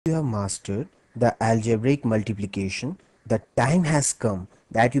You have mastered the algebraic multiplication, the time has come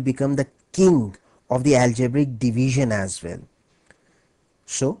that you become the king of the algebraic division as well.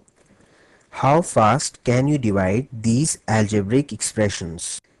 So, how fast can you divide these algebraic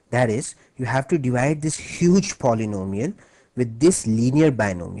expressions? That is, you have to divide this huge polynomial with this linear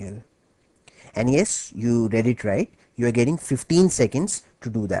binomial. And yes, you read it right. You are getting 15 seconds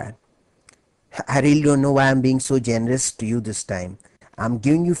to do that. I really don't know why I'm being so generous to you this time. I'm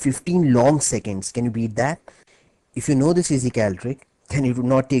giving you 15 long seconds. Can you beat that? If you know this easy cal trick, then it would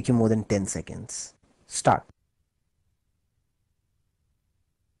not take you more than 10 seconds. Start.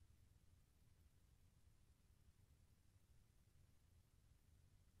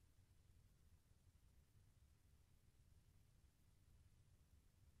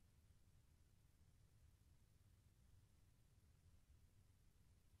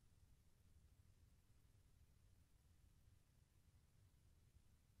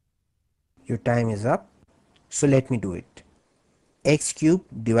 Your time is up. So let me do it. X cube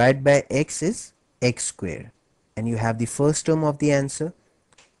divided by x is x square. And you have the first term of the answer.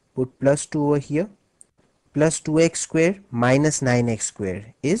 Put plus 2 over here. Plus 2x square minus 9x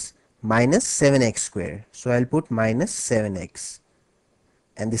square is minus 7x square. So I'll put minus 7x.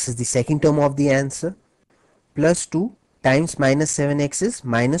 And this is the second term of the answer. Plus 2 times minus 7x is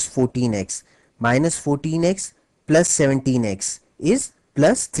minus 14x. Minus 14x plus 17x is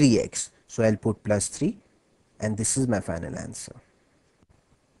plus 3x. So I'll put plus 3, and this is my final answer.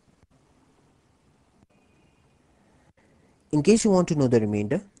 In case you want to know the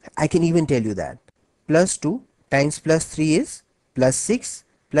remainder, I can even tell you that. Plus 2 times plus 3 is plus 6,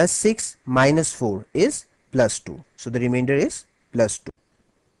 plus 6 minus 4 is plus 2. So the remainder is plus 2.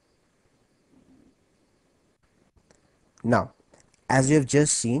 Now, as you have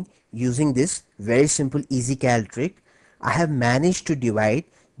just seen, using this very simple easy cal trick, I have managed to divide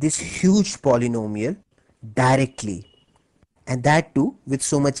this huge polynomial directly, and that too with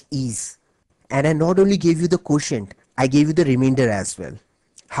so much ease. And I not only gave you the quotient, I gave you the remainder as well.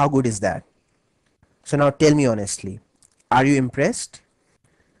 How good is that? So now tell me honestly, are you impressed?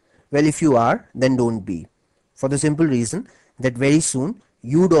 Well, if you are, then don't be. For the simple reason that very soon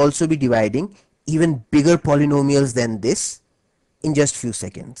you would also be dividing even bigger polynomials than this in just few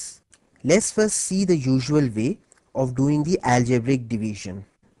seconds. Let's first see the usual way of doing the algebraic division.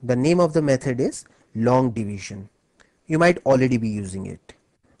 The name of the method is long division. You might already be using it.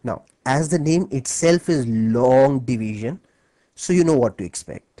 Now, as the name itself is long division, so you know what to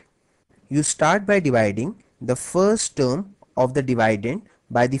expect. You start by dividing the first term of the dividend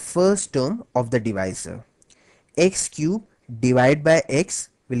by the first term of the divisor. X cube divided by x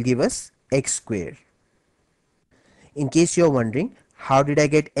will give us x square. In case you are wondering, how did I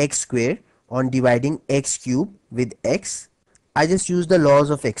get x square on dividing x cube with x? I just use the laws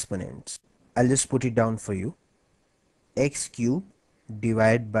of exponents. I'll just put it down for you. X cube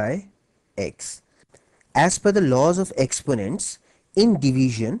divided by x. As per the laws of exponents, in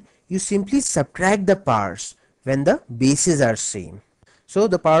division, you simply subtract the powers when the bases are same. So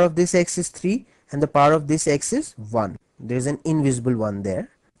the power of this x is 3 and the power of this x is 1. There is an invisible 1 there.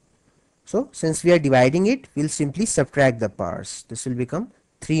 So since we are dividing it, we'll simply subtract the powers. This will become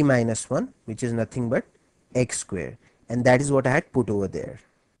 3 minus 1, which is nothing but x square. And that is what I had put over there.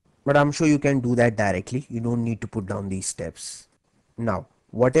 But I'm sure you can do that directly. You don't need to put down these steps. Now,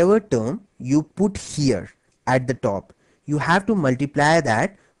 whatever term you put here at the top, you have to multiply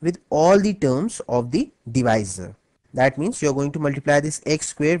that with all the terms of the divisor. That means you're going to multiply this x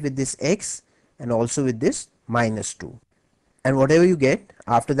square with this x and also with this minus 2. And whatever you get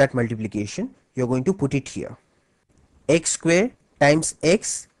after that multiplication, you're going to put it here. X square times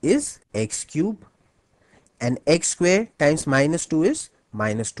x is x cube, and x square times minus 2 is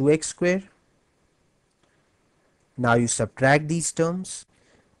minus 2x square. Now you subtract these terms.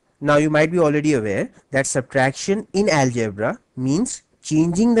 Now you might be already aware that subtraction in algebra means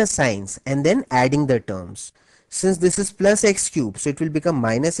changing the signs and then adding the terms. Since this is plus x cube, so it will become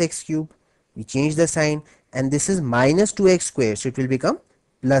minus x cube. We change the sign, and this is minus 2x square, so it will become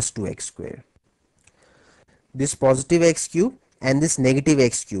plus 2x square. This positive x cube and this negative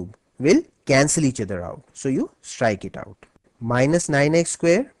x cube will cancel each other out, so you strike it out. Minus 9x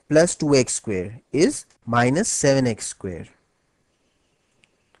square plus 2x square is minus 7x square.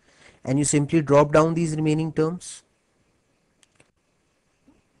 And you simply drop down these remaining terms.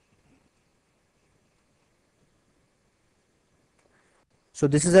 So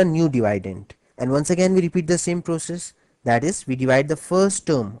this is a new dividend. And once again we repeat the same process. That is, we divide the first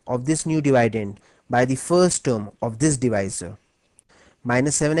term of this new dividend by the first term of this divisor.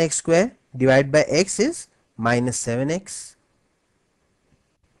 Minus 7x square divided by x is minus 7x.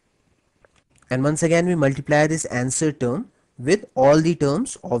 And once again we multiply this answer term with all the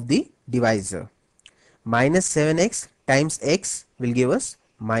terms of the divisor. Minus 7x times x will give us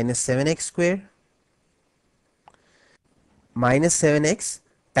minus 7x square. Minus 7x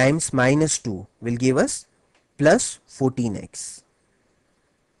times minus 2 will give us plus 14x.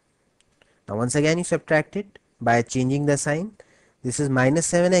 Now once again you subtract it by changing the sign. This is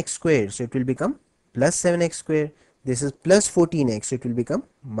minus 7x square, so it will become plus 7x square. This is plus 14x, so it will become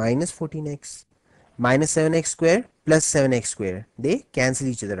minus 14x. Minus 7x square plus 7x square, they cancel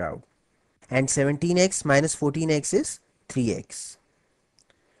each other out. And 17x minus 14x is 3x.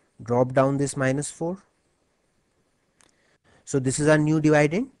 Drop down this minus 4. So this is our new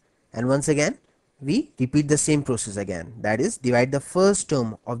dividend, and once again we repeat the same process again, that is divide the first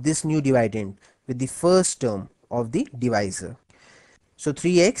term of this new dividend with the first term of the divisor. So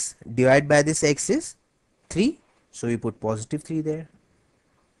 3x divided by this x is 3, so we put positive 3 there.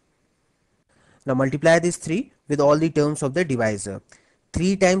 Now multiply this 3 with all the terms of the divisor.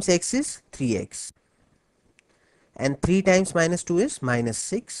 3 times x is 3x, and 3 times minus 2 is minus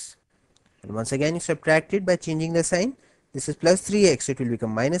 6, and once again you subtract it by changing the sign. This is plus 3x, so it will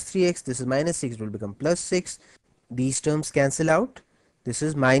become minus 3x. This is minus 6, it will become plus 6. These terms cancel out. This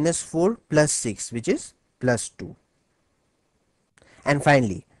is minus 4 plus 6, which is plus 2. And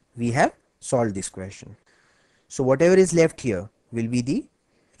finally we have solved this question. So whatever is left here will be the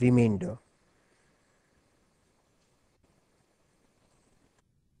remainder.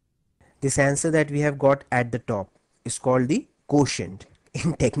 This answer that we have got at the top is called the quotient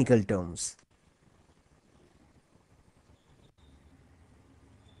in technical terms.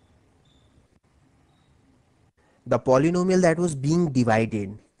 The polynomial that was being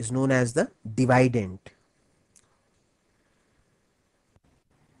divided is known as the dividend.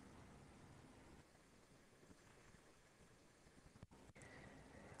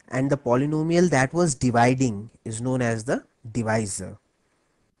 And the polynomial that was dividing is known as the divisor.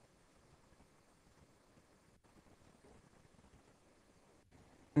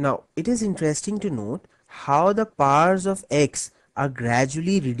 Now, it is interesting to note how the powers of x are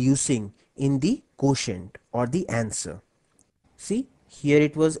gradually reducing in the quotient or the answer. See, here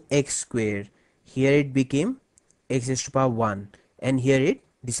it was x square, here it became x raised to power 1, and here it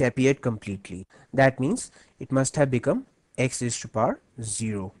disappeared completely. That means it must have become x raised to power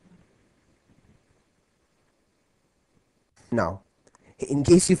 0. Now, in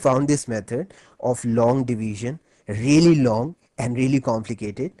case you found this method of long division really long and really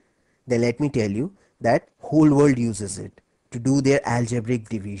complicated, then let me tell you that whole world uses it to do their algebraic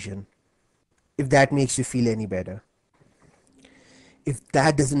division. If that makes you feel any better. If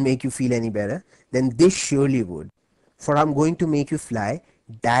that doesn't make you feel any better, then this surely would. For I'm going to make you fly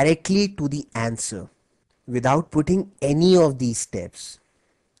directly to the answer without putting any of these steps.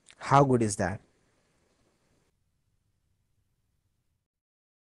 How good is that?